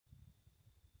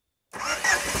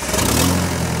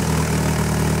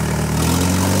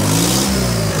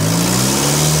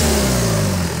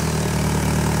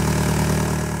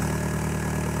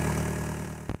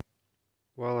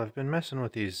messing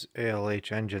with these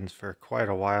ALH engines for quite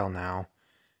a while now,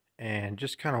 and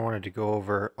just kind of wanted to go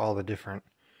over all the different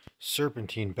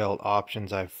serpentine belt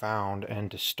options I've found. And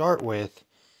to start with,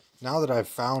 now that I've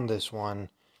found this one,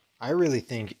 I really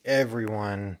think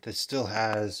everyone that still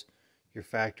has your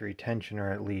factory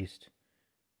tensioner, at least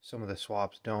some of the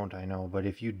swaps don't, I know, but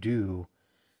if you do,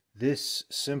 this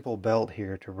simple belt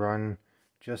here to run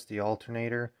just the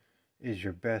alternator is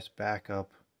your best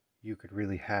backup you could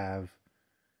really have.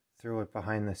 Throw it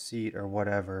behind the seat or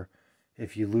whatever.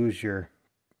 If you lose your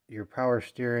power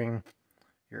steering,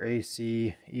 your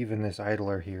AC, even this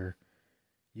idler here,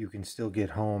 you can still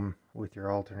get home with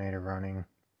your alternator running.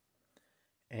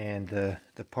 And the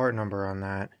part number on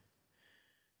that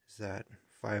is that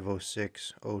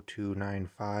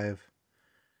 5060295.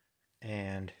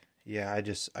 And yeah,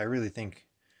 I really think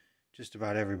just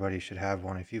about everybody should have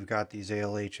one. If you've got these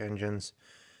ALH engines,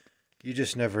 you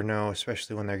just never know,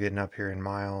 especially when they're getting up here in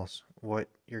miles, what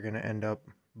you're going to end up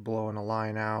blowing a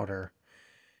line out or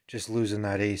just losing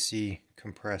that AC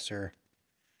compressor.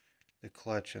 The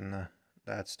clutch and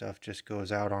that stuff just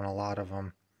goes out on a lot of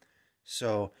them.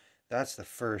 So that's the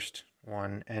first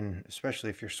one, and especially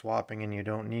if you're swapping and you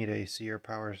don't need AC or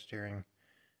power steering,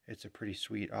 it's a pretty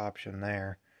sweet option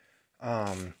there.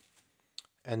 And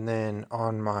then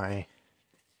on my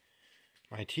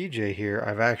TJ here,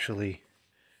 I've actually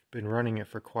been running it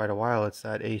for quite a while. It's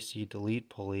that AC Delete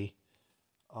Pulley.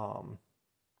 I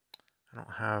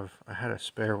had a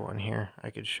spare one here I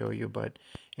could show you, but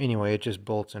anyway, it just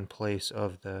bolts in place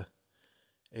of the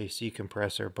AC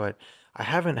compressor. But I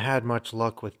haven't had much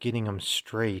luck with getting them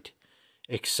straight,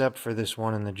 except for this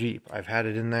one in the Jeep. I've had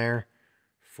it in there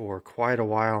for quite a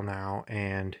while now,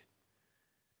 and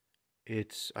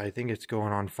I think it's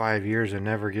going on 5 years and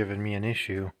never given me an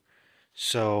issue.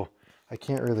 So I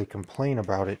can't really complain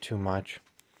about it too much,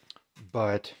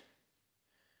 but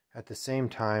at the same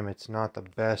time, it's not the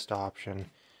best option.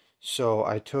 So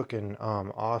I took an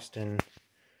Austin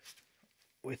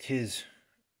with his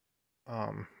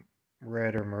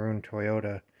red or maroon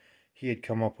Toyota. He had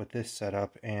come up with this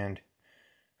setup, and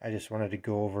I just wanted to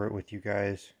go over it with you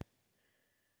guys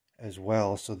as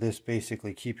well. So this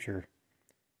basically keeps your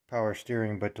power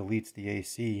steering but deletes the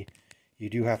AC. You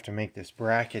do have to make this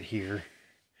bracket here.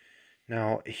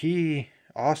 Now,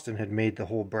 Austin had made the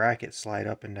whole bracket slide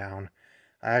up and down.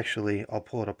 I'll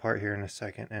pull it apart here in a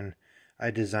second, and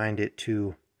I designed it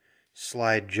to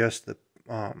slide just the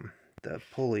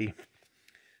pulley,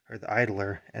 or the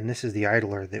idler, and this is the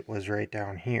idler that was right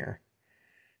down here.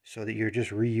 So that you're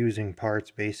just reusing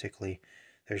parts, basically.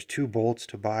 There's 2 bolts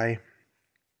to buy,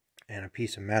 and a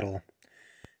piece of metal.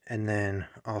 And then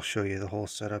I'll show you the whole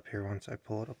setup here once I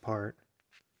pull it apart.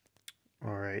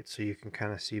 Alright, so you can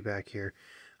kind of see back here.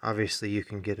 Obviously you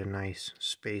can get a nice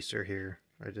spacer here.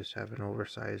 I just have an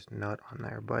oversized nut on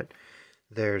there, but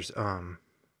there's get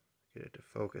it to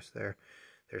focus there.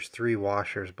 There's 3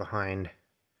 washers behind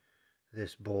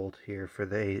this bolt here for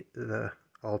the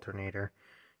alternator,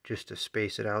 just to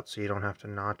space it out so you don't have to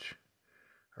notch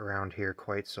around here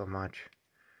quite so much.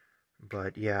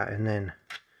 But yeah, and then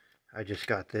I just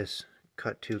got this,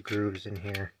 cut 2 grooves in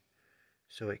here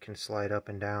so it can slide up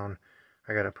and down.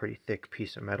 I got a pretty thick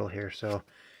piece of metal here, so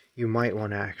you might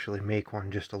want to actually make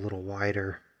one just a little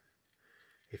wider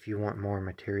if you want more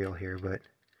material here, but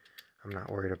I'm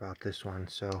not worried about this one.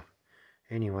 So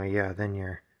anyway, yeah, then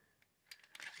your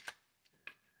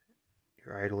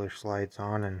idler slides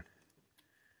on, and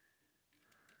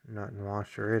nut and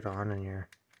washer it on, and you're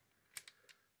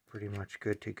pretty much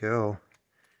good to go.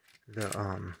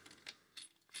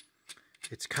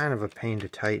 It's kind of a pain to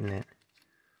tighten it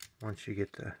once you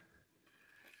get the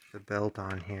belt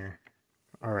on here.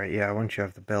 Alright, yeah, once you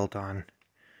have the belt on,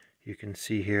 you can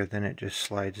see here, then it just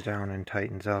slides down and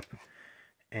tightens up.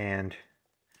 And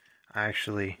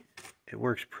it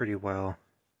works pretty well.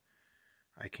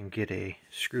 I can get a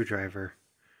screwdriver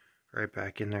right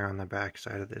back in there on the back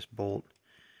side of this bolt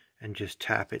and just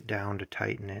tap it down to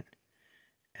tighten it.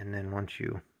 And then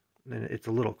then it's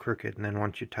a little crooked, and then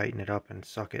once you tighten it up and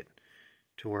suck it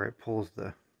to where it pulls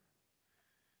the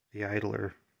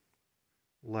idler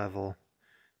level,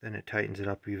 then it tightens it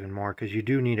up even more, because you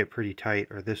do need it pretty tight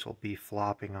or this will be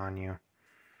flopping on you.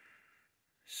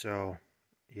 So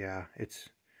yeah, it's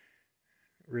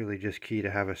really just key to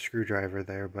have a screwdriver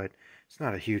there, but it's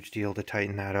not a huge deal to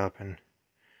tighten that up, and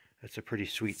it's a pretty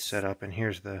sweet setup. And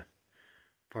here's the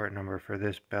part number for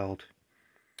this belt.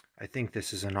 I think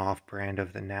this is an off-brand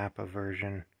of the Napa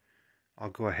version. I'll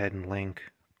go ahead and link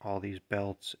all these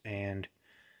belts and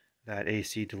that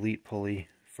AC Delete Pulley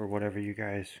for whatever you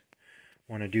guys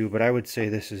want to do, but I would say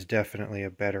this is definitely a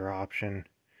better option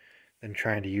than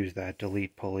trying to use that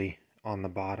Delete Pulley. on the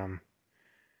bottom,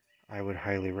 I would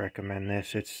highly recommend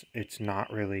this. It's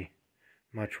not really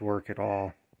much work at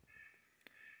all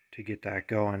to get that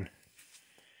going.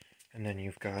 And then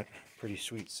you've got a pretty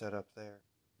sweet setup there.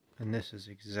 And this is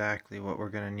exactly what we're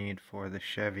going to need for the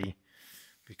Chevy,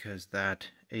 because that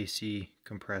AC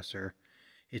compressor,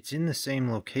 it's in the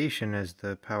same location as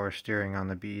the power steering on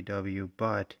the BEW,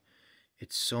 but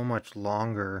it's so much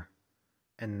longer,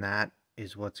 and that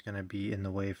is what's going to be in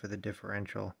the way for the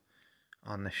differential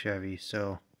on the Chevy.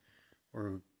 So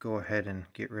we'll go ahead and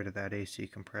get rid of that AC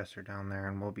compressor down there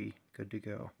and we'll be good to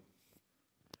go.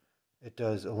 It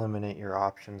does eliminate your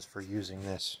options for using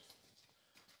this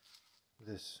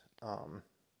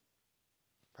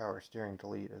power steering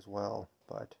delete as well,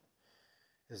 but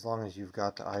as long as you've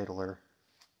got the idler,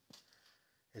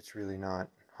 it's really not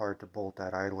hard to bolt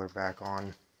that idler back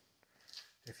on.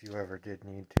 If you ever did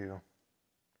need to,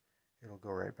 it'll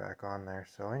go right back on there.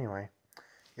 So anyway,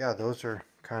 yeah, those are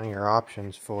kind of your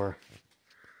options for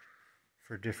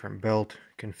different belt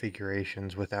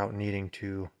configurations without needing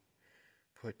to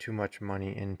put too much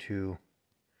money into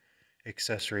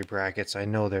accessory brackets. I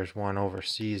know there's one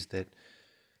overseas that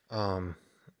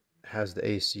has the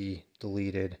AC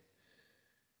deleted,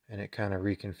 and it kind of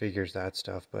reconfigures that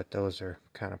stuff, but those are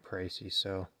kind of pricey.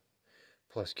 So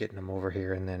plus getting them over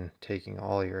here and then taking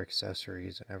all your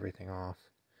accessories and everything off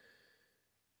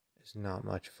is not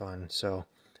much fun. So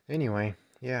anyway,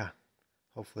 yeah,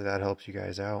 hopefully that helps you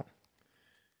guys out,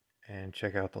 and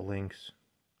check out the links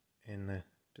in the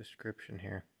description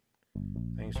here.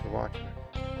 Thanks for watching.